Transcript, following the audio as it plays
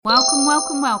Welcome,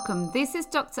 welcome, welcome. This is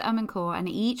Dr. Amancour, and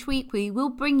each week we will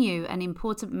bring you an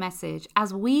important message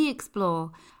as we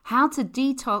explore how to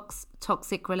detox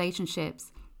toxic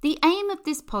relationships. The aim of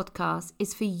this podcast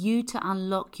is for you to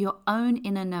unlock your own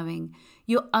inner knowing,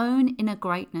 your own inner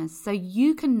greatness, so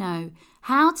you can know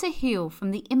how to heal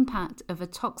from the impact of a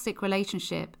toxic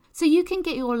relationship, so you can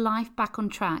get your life back on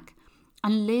track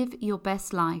and live your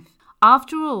best life.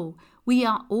 After all, we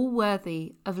are all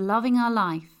worthy of loving our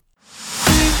life.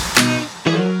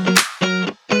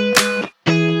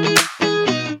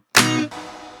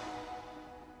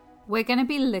 We're going to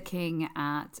be looking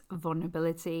at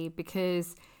vulnerability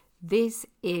because this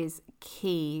is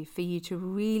key for you to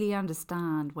really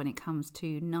understand when it comes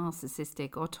to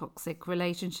narcissistic or toxic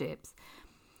relationships.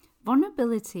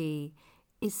 Vulnerability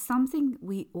is something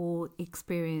we all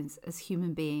experience as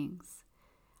human beings.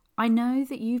 I know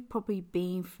that you've probably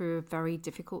been through a very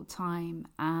difficult time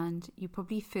and you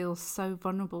probably feel so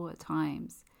vulnerable at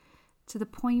times to the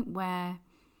point where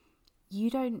you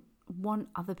don't want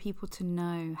other people to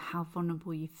know how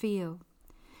vulnerable you feel.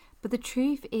 But the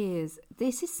truth is,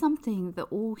 this is something that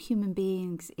all human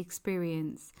beings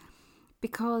experience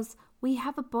because we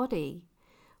have a body.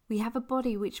 We have a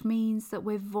body, which means that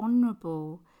we're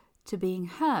vulnerable to being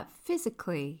hurt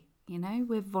physically.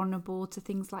 We're vulnerable to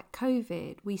things like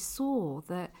COVID. We saw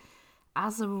that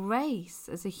as a race,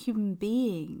 as a human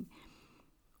being,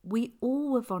 we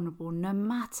all were vulnerable, no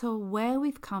matter where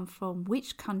we've come from,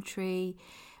 which country.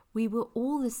 We were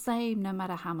all the same, no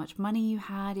matter how much money you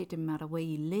had. It didn't matter where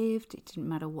you lived. It didn't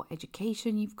matter what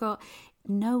education you've got.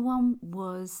 No one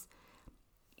was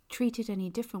treated any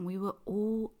different. We were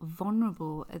all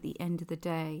vulnerable at the end of the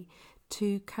day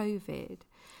to COVID.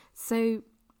 So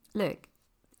look,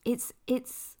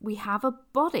 we have a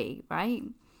body, right?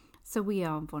 So we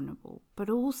are vulnerable, but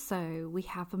also we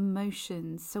have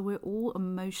emotions. So we're all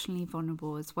emotionally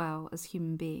vulnerable as well as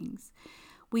human beings.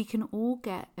 We can all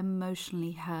get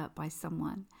emotionally hurt by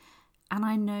someone. And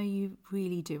I know you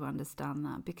really do understand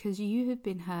that because you have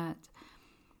been hurt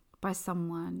by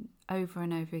someone over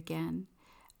and over again.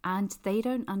 And they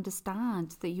don't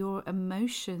understand that your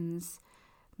emotions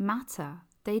matter.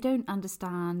 They don't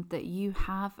understand that you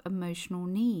have emotional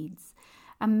needs.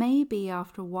 And maybe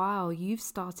after a while, you've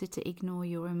started to ignore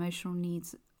your emotional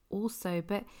needs also,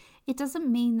 but it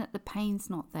doesn't mean that the pain's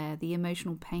not there, the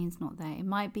emotional pain's not there. It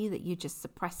might be that you're just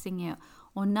suppressing it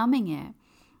or numbing it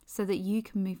so that you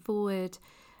can move forward,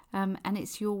 and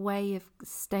it's your way of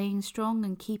staying strong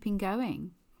and keeping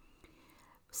going.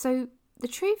 So the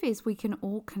truth is, we can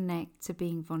all connect to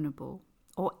being vulnerable,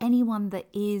 or anyone that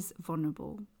is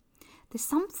vulnerable. There's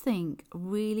something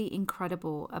really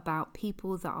incredible about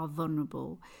people that are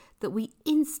vulnerable that we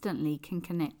instantly can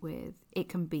connect with. It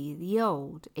can be the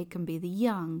old, it can be the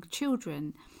young,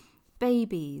 children,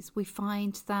 babies. We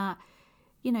find that,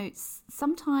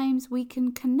 sometimes we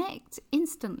can connect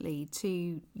instantly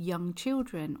to young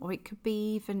children, or it could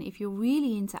be even if you're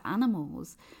really into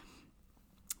animals,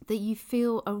 that you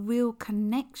feel a real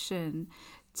connection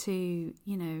to,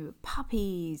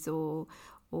 puppies or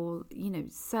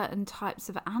certain types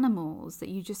of animals that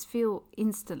you just feel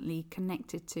instantly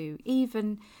connected to.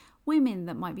 Even women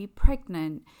that might be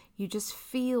pregnant, you just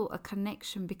feel a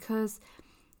connection because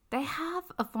they have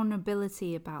a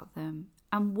vulnerability about them.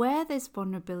 And where there's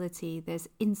vulnerability, there's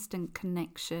instant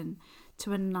connection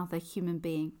to another human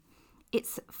being.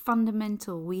 It's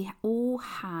fundamental. We all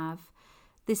have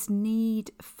this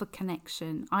need for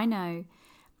connection. I know,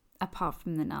 apart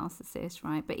from the narcissist,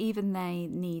 right? But even they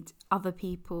need other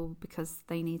people because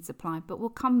they need supply. But we'll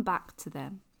come back to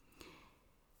them.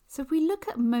 So if we look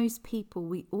at most people,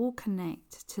 we all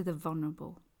connect to the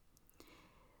vulnerable.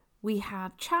 We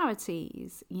have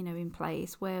charities, in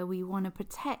place where we want to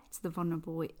protect the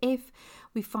vulnerable. If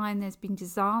we find there's been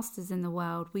disasters in the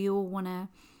world, we all want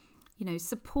to,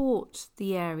 support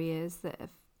the areas that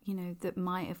have, that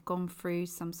might have gone through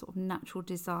some sort of natural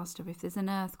disaster. If there's an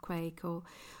earthquake or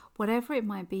whatever it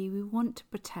might be, we want to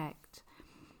protect.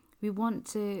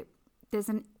 There's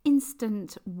an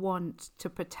instant want to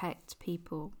protect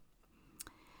people.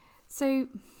 So,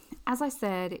 as I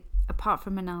said, apart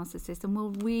from a narcissist, and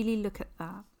we'll really look at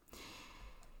that.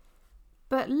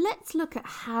 But let's look at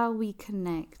how we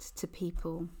connect to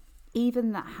people,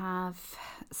 even that have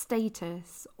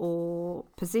status or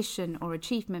position or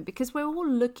achievement, because we're all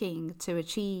looking to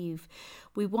achieve.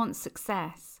 We want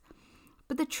success.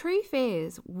 But the truth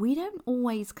is, we don't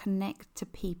always connect to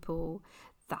people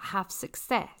that have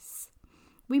success.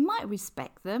 We might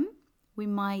respect them. We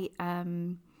might,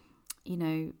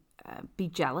 be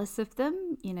jealous of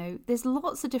them. There's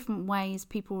lots of different ways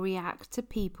people react to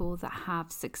people that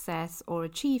have success or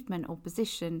achievement or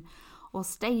position or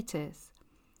status.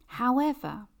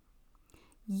 However,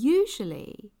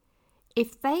 usually,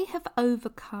 if they have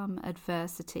overcome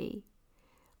adversity,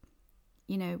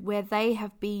 where they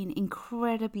have been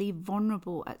incredibly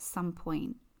vulnerable at some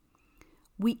point,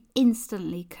 we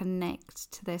instantly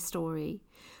connect to their story.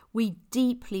 We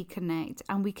deeply connect,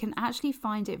 and we can actually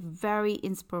find it very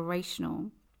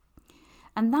inspirational.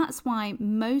 And that's why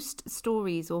most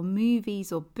stories or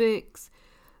movies or books,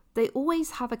 they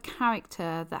always have a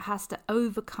character that has to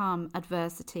overcome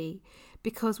adversity,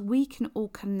 because we can all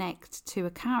connect to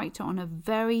a character on a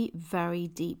very, very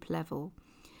deep level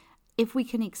if we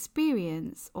can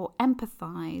experience or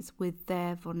empathize with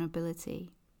their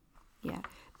vulnerability. Yeah.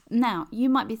 Now, you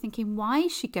might be thinking, why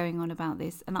is she going on about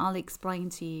this? And I'll explain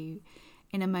to you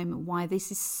in a moment why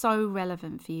this is so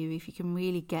relevant for you if you can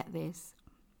really get this.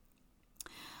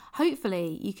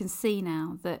 Hopefully, you can see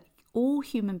now that all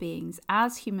human beings,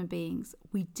 as human beings,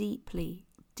 we deeply,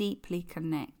 deeply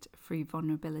connect through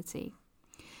vulnerability.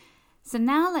 So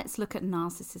now let's look at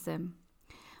narcissism.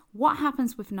 What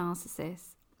happens with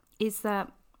narcissists is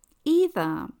that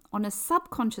either on a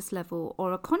subconscious level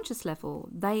or a conscious level,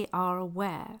 they are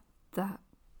aware that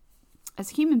as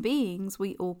human beings,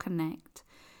 we all connect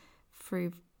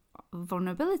through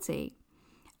vulnerability.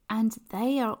 And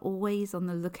they are always on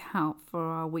the lookout for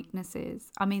our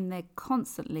weaknesses. I mean, they're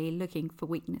constantly looking for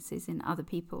weaknesses in other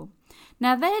people.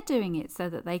 Now, they're doing it so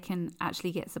that they can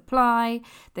actually get supply.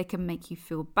 They can make you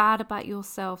feel bad about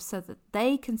yourself so that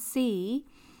they can see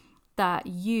that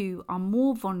you are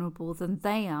more vulnerable than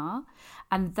they are.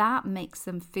 And that makes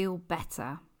them feel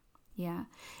better. Yeah.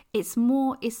 It's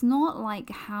not like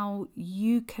how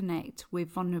you connect with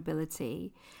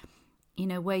vulnerability,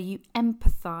 where you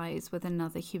empathize with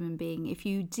another human being. If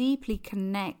you deeply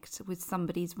connect with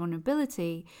somebody's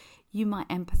vulnerability, you might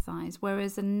empathize.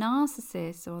 Whereas the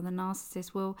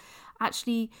narcissist will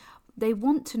actually, they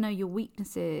want to know your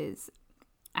weaknesses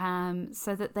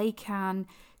so that they can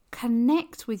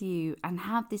connect with you and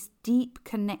have this deep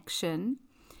connection.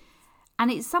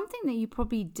 And it's something that you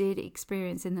probably did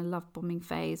experience in the love bombing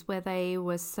phase, where they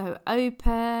were so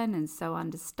open and so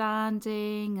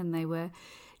understanding, and they were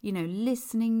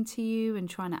listening to you and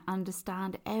trying to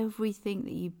understand everything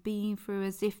that you've been through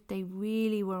as if they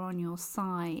really were on your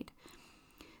side,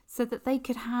 so that they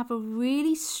could have a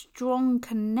really strong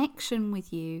connection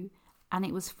with you, and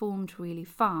it was formed really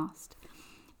fast.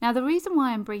 Now, the reason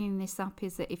why I'm bringing this up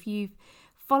is that if you've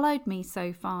followed me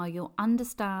so far, you'll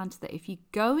understand that if you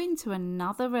go into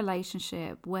another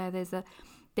relationship where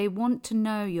they want to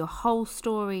know your whole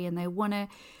story, and they want to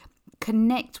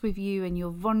connect with you and your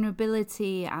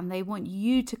vulnerability, and they want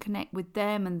you to connect with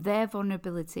them and their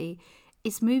vulnerability,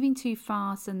 it's moving too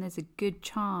fast, and there's a good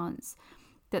chance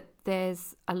that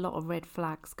there's a lot of red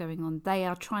flags going on. They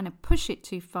are trying to push it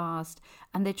too fast,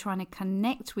 and they're trying to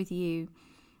connect with you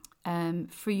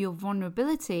through your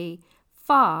vulnerability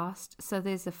fast, so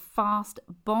there's a fast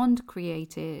bond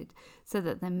created, so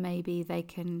that then maybe they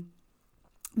can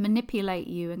manipulate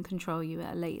you and control you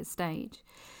at a later stage.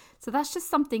 So that's just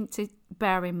something to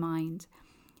bear in mind.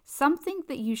 Something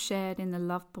that you shared in the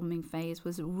love bombing phase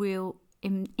was real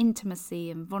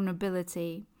intimacy and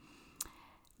vulnerability.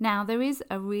 Now, there is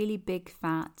a really big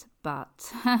fat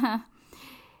but.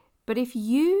 But if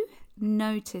you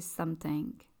notice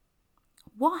something,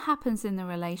 what happens in the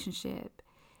relationship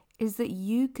is that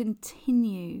you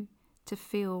continue to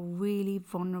feel really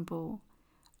vulnerable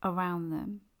around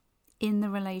them. In the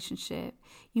relationship,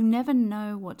 you never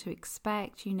know what to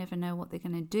expect. You never know what they're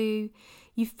going to do.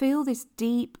 You feel this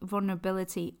deep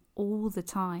vulnerability all the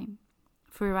time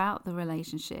throughout the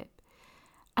relationship.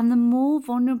 And the more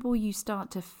vulnerable you start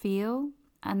to feel,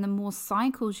 and the more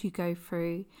cycles you go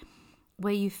through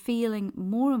where you're feeling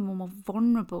more and more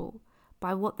vulnerable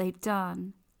by what they've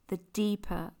done, the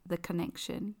deeper the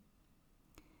connection.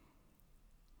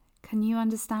 Can you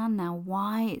understand now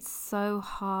why it's so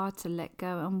hard to let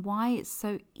go, and why it's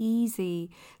so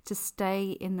easy to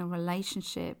stay in the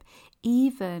relationship,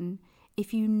 even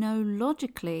if you know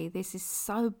logically this is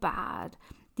so bad,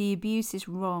 the abuse is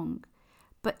wrong?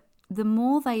 But the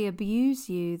more they abuse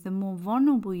you, the more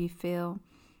vulnerable you feel,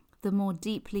 the more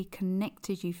deeply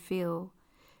connected you feel,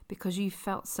 because you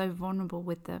felt so vulnerable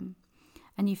with them.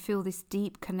 And you feel this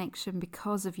deep connection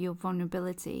because of your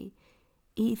vulnerability,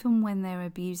 even when they're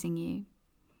abusing you.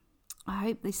 I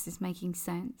hope this is making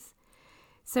sense.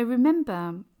 So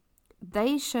remember,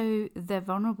 they show their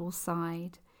vulnerable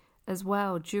side as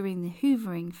well during the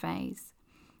hoovering phase.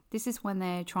 This is when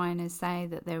they're trying to say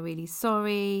that they're really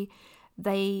sorry,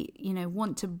 They,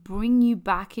 want to bring you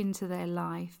back into their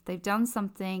life. They've done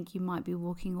something, you might be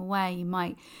walking away. You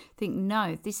might think,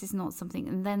 no, this is not something.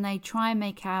 And then they try and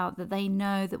make out that they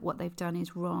know that what they've done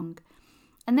is wrong.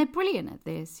 And they're brilliant at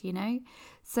this,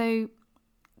 So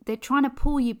they're trying to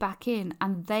pull you back in,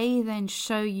 and they then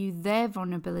show you their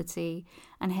vulnerability,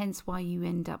 and hence why you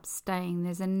end up staying.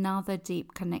 There's another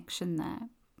deep connection there.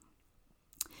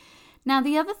 Now,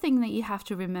 the other thing that you have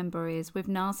to remember is with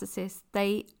narcissists,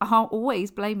 they are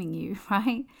always blaming you,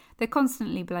 right? They're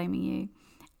constantly blaming you.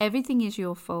 Everything is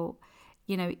your fault.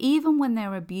 Even when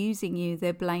they're abusing you,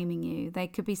 they're blaming you. They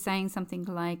could be saying something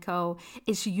like, oh,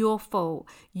 it's your fault.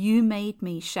 You made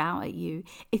me shout at you.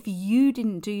 If you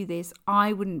didn't do this,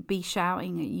 I wouldn't be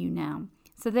shouting at you now.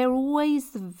 So they're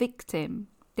always the victim.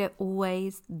 They're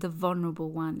always the vulnerable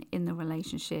one in the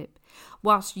relationship.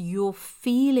 Whilst you're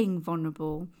feeling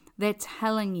vulnerable, they're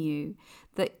telling you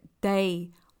that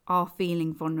they are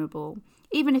feeling vulnerable.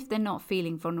 Even if they're not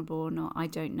feeling vulnerable or not, I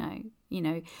don't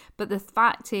know, But the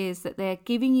fact is that they're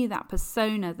giving you that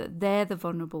persona that they're the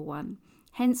vulnerable one.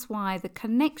 Hence why the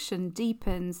connection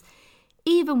deepens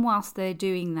even whilst they're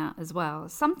doing that as well.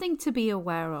 Something to be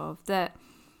aware of that,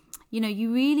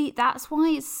 that's why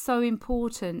it's so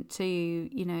important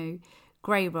to,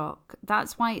 Grey Rock.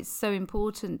 That's why it's so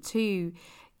important to,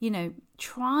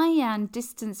 try and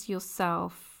distance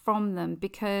yourself from them,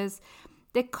 because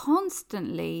they're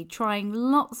constantly trying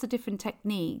lots of different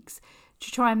techniques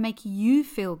to try and make you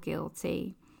feel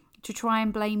guilty, to try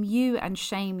and blame you and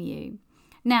shame you.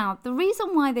 Now, the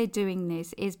reason why they're doing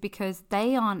this is because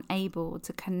they aren't able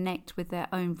to connect with their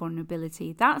own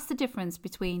vulnerability. That's the difference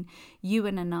between you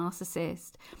and a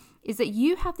narcissist, is that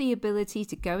you have the ability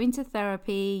to go into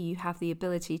therapy, you have the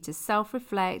ability to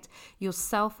self-reflect, you're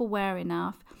self-aware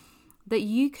enough that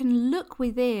you can look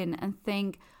within and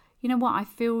think, you know what, I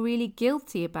feel really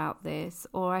guilty about this,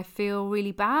 or I feel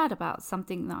really bad about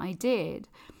something that I did.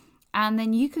 And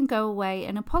then you can go away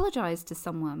and apologize to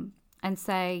someone and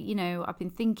say, I've been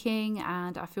thinking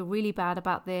and I feel really bad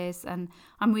about this and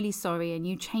I'm really sorry, and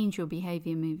you change your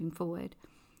behavior moving forward.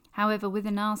 However, with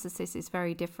a narcissist, it's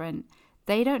very different.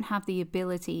 They don't have the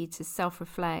ability to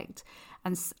self-reflect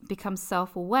and become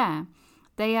self-aware.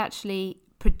 They actually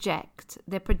project.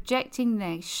 They're projecting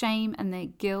their shame and their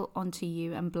guilt onto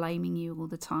you and blaming you all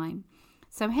the time.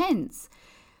 So hence,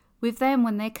 with them,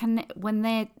 when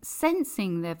they're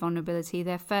sensing their vulnerability,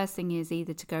 their first thing is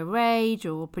either to go rage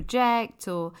or project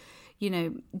or,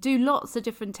 do lots of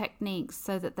different techniques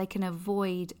so that they can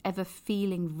avoid ever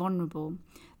feeling vulnerable.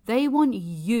 They want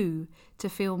you to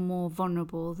feel more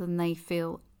vulnerable than they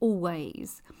feel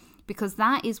always, because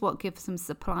that is what gives them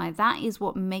supply. That is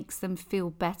what makes them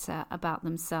feel better about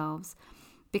themselves,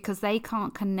 because they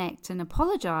can't connect and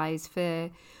apologize for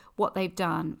what they've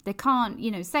done. They can't,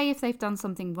 say if they've done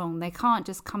something wrong, they can't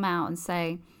just come out and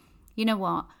say, you know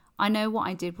what, I know what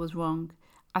I did was wrong.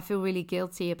 I feel really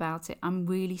guilty about it. I'm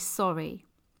really sorry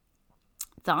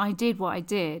that I did what I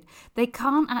did. They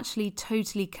can't actually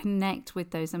totally connect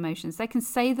with those emotions. They can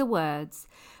say the words,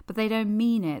 but they don't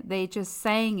mean it. They're just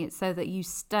saying it so that you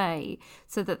stay,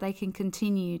 so that they can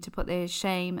continue to put their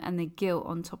shame and their guilt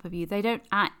on top of you. They don't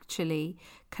actually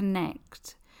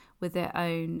connect with their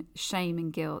own shame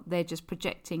and guilt. They're just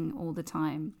projecting all the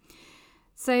time.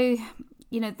 So,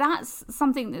 that's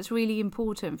something that's really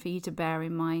important for you to bear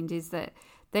in mind, is that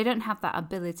they don't have that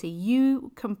ability.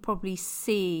 You can probably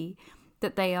see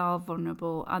that they are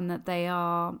vulnerable and that they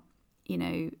are,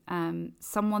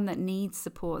 someone that needs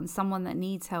support and someone that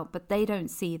needs help, but they don't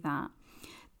see that.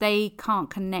 They can't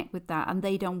connect with that, and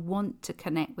they don't want to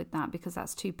connect with that because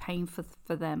that's too painful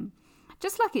for them.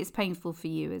 Just like it's painful for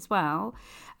you as well,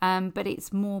 but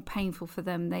it's more painful for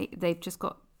them. They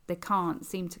can't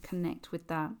seem to connect with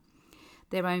that,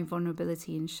 their own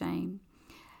vulnerability and shame.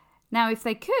 Now, if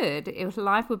they could,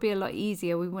 life would be a lot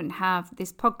easier. We wouldn't have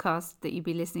this podcast that you'd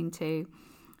be listening to.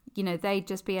 They'd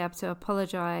just be able to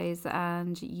apologize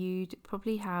and you'd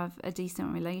probably have a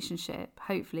decent relationship,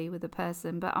 hopefully, with the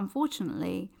person. But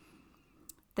unfortunately,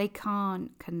 they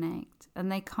can't connect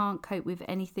and they can't cope with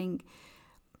anything,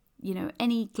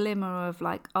 any glimmer of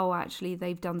like, oh, actually,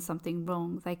 they've done something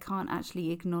wrong. They can't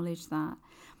actually acknowledge that.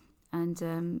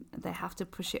 And they have to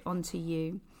push it onto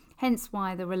you. Hence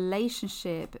why the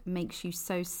relationship makes you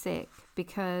so sick,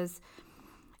 because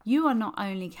you are not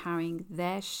only carrying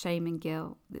their shame and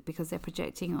guilt because they're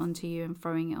projecting it onto you and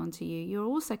throwing it onto you, you're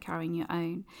also carrying your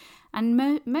own. And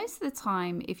most of the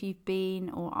time, if you've been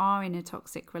or are in a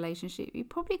toxic relationship, you've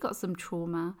probably got some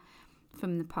trauma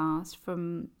from the past,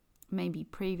 from maybe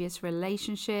previous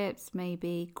relationships,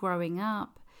 maybe growing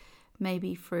up,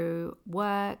 maybe through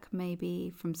work,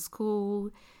 maybe from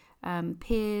school,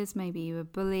 peers, maybe you were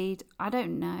bullied, I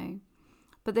don't know.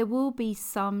 But there will be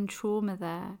some trauma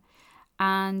there.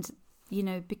 And,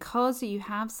 because you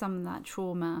have some of that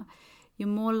trauma, you're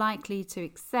more likely to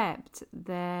accept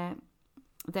their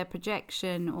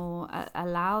projection or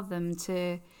allow them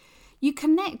to. You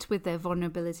connect with their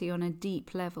vulnerability on a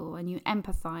deep level and you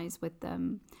empathize with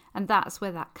them. And that's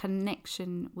where that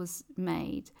connection was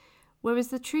made. Whereas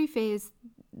the truth is,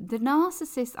 the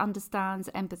narcissist understands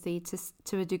empathy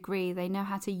to a degree. They know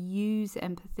how to use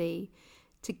empathy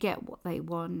to get what they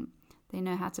want. They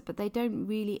know how to, but they don't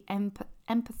really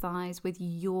empathize with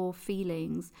your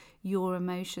feelings, your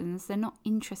emotions. They're not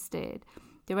interested.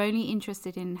 They're only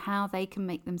interested in how they can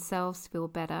make themselves feel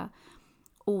better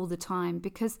all the time.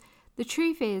 Because the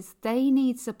truth is, they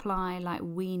need supply like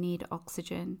we need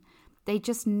oxygen. They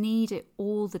just need it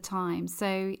all the time.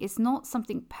 So it's not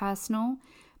something personal,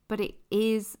 but it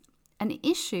is an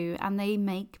issue, and they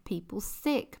make people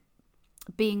sick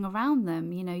being around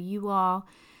them. You are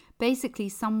basically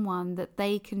someone that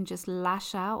they can just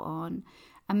lash out on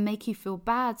and make you feel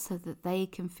bad so that they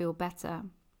can feel better.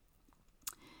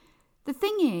 The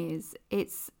thing is,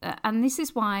 and this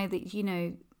is why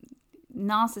that,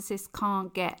 narcissists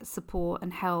can't get support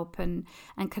and help and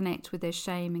connect with their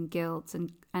shame and guilt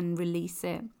and release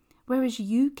it. Whereas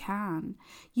you can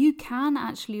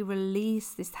actually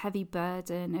release this heavy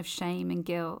burden of shame and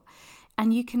guilt,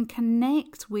 and you can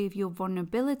connect with your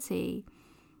vulnerability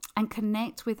and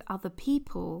connect with other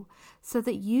people so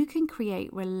that you can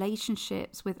create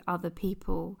relationships with other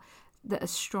people that are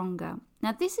stronger.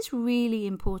 Now, this is really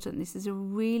important. This is a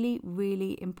really,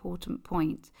 really important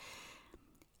point.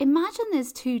 Imagine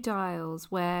there's two dials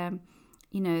where,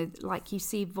 like you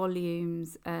see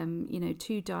volumes,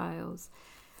 two dials.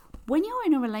 When you're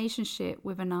in a relationship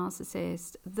with a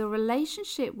narcissist, the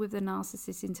relationship with the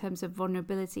narcissist in terms of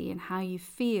vulnerability and how you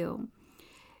feel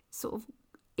sort of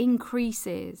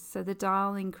increases. So the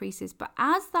dial increases. But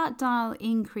as that dial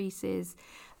increases,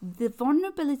 the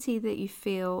vulnerability that you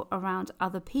feel around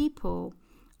other people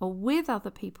or with other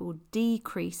people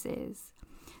decreases.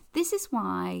 This is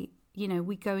why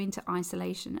we go into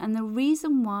isolation. And the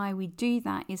reason why we do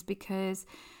that is because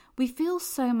we feel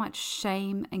so much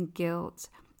shame and guilt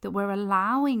that we're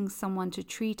allowing someone to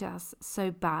treat us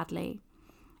so badly.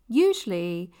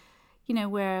 Usually,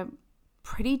 we're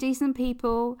pretty decent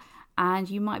people and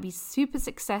you might be super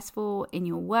successful in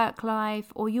your work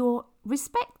life, or you're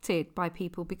respected by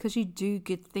people because you do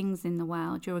good things in the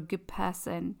world. You're a good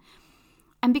person.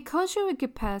 And because you're a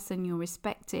good person, you're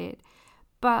respected.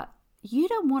 But you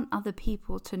don't want other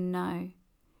people to know.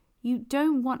 You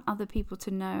don't want other people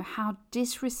to know how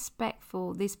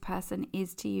disrespectful this person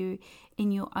is to you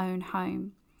in your own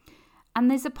home. And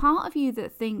there's a part of you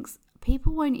that thinks,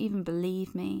 people won't even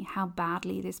believe me how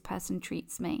badly this person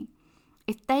treats me.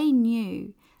 If they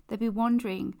knew, they'd be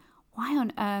wondering, why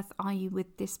on earth are you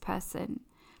with this person?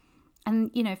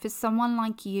 And, for someone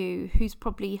like you, who's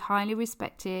probably highly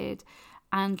respected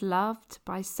and loved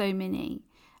by so many,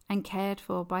 and cared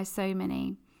for by so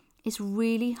many, it's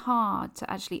really hard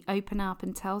to actually open up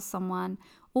and tell someone,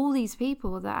 all these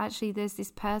people, that actually there's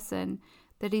this person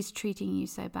that is treating you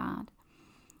so bad.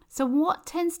 So what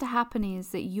tends to happen is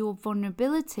that your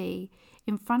vulnerability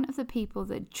in front of the people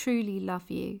that truly love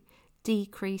you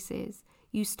decreases.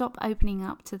 You stop opening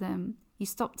up to them. You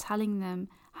stop telling them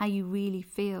how you really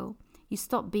feel. You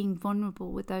stop being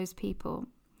vulnerable with those people.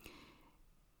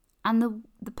 And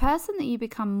the person that you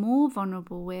become more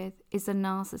vulnerable with is a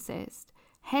narcissist.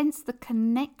 Hence, the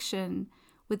connection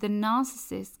with the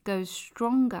narcissist goes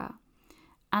stronger.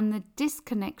 And the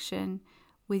disconnection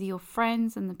with your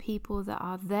friends and the people that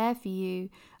are there for you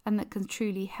and that can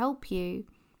truly help you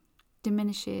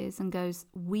diminishes and goes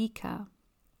weaker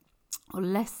or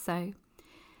less so.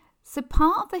 So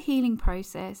part of the healing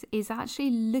process is actually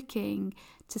looking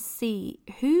to see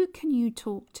who can you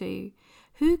talk to,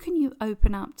 who can you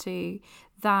open up to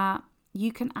that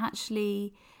you can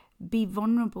actually be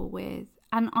vulnerable with.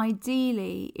 And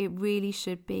ideally, it really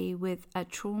should be with a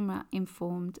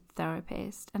trauma-informed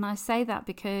therapist. And I say that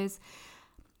because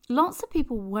lots of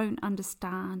people won't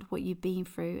understand what you've been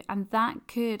through, and that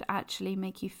could actually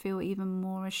make you feel even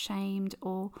more ashamed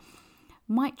or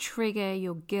might trigger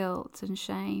your guilt and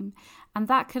shame. And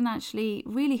that can actually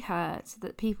really hurt,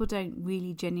 that people don't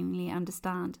really genuinely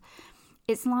understand.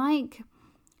 It's like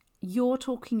you're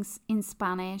talking in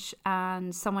Spanish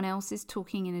and someone else is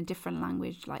talking in a different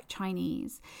language like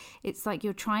Chinese. It's like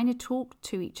you're trying to talk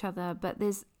to each other, but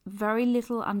there's very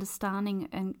little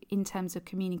understanding in terms of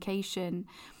communication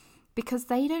because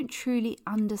they don't truly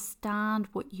understand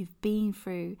what you've been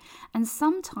through. And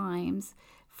sometimes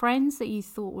friends that you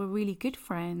thought were really good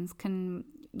friends can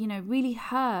really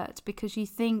hurt because you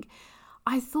think,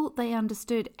 I thought they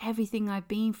understood everything I've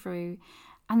been through.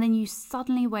 And then you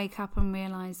suddenly wake up and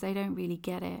realize they don't really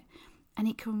get it. And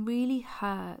it can really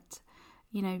hurt,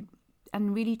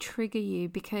 and really trigger you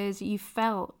because you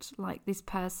felt like this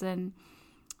person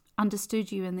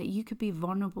understood you and that you could be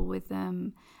vulnerable with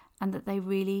them and that they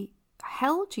really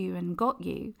held you and got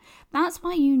you. That's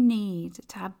why you need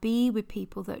to be with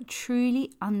people that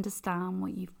truly understand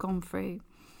what you've gone through,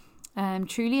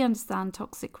 truly understand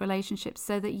toxic relationships,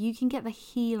 so that you can get the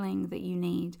healing that you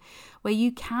need, where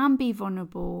you can be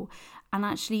vulnerable and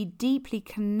actually deeply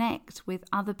connect with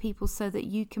other people so that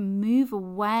you can move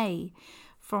away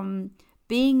from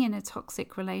being in a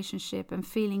toxic relationship and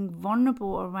feeling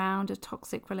vulnerable around a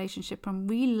toxic relationship and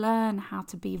relearn how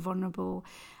to be vulnerable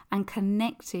and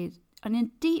connected in a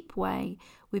deep way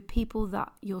with people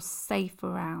that you're safe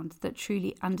around, that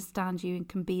truly understand you and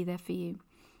can be there for you.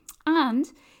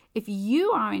 And if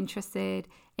you are interested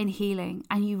in healing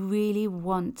and you really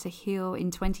want to heal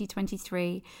in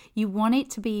 2023, you want it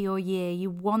to be your year, you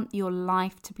want your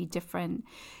life to be different,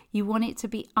 you want it to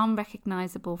be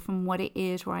unrecognizable from what it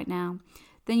is right now,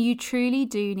 then you truly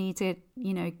do need to,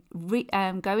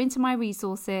 go into my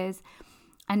resources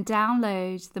and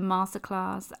download the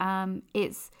masterclass.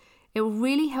 It will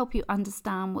really help you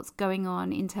understand what's going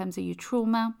on in terms of your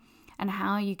trauma and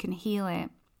how you can heal it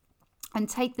and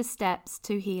take the steps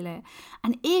to heal it.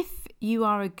 And if you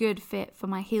are a good fit for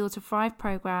my Heal to Thrive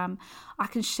program, I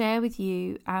can share with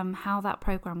you how that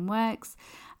program works,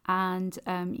 and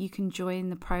you can join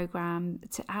the program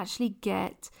to actually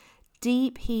get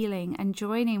deep healing and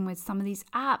join in with some of these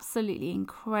absolutely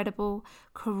incredible,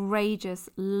 courageous,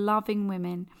 loving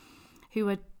women who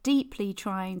are deeply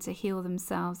trying to heal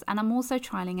themselves. And I'm also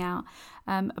trialing out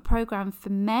a program for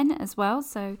men as well.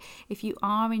 So if you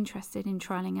are interested in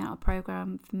trialing out a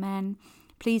program for men,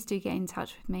 please do get in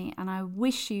touch with me. And I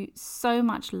wish you so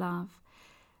much love,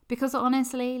 because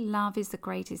honestly, love is the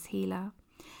greatest healer.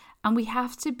 And we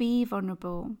have to be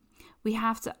vulnerable. We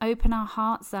have to open our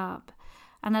hearts up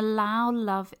and allow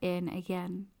love in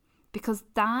again, because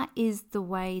that is the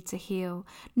way to heal.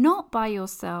 Not by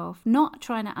yourself, not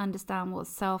trying to understand what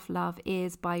self-love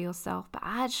is by yourself, but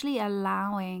actually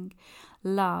allowing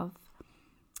love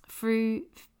through,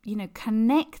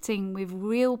 connecting with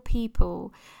real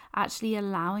people, actually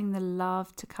allowing the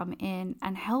love to come in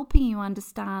and helping you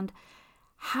understand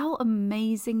how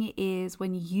amazing it is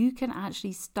when you can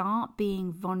actually start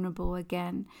being vulnerable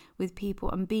again with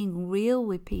people and being real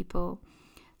with people,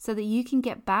 so that you can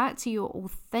get back to your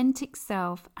authentic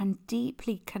self and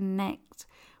deeply connect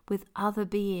with other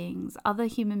beings, other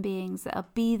human beings that will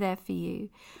be there for you,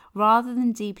 rather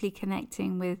than deeply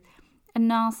connecting with a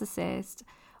narcissist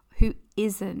who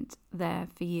isn't there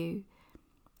for you.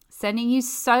 Sending you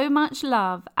so much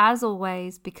love, as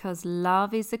always, because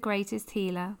love is the greatest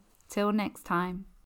healer. Till next time.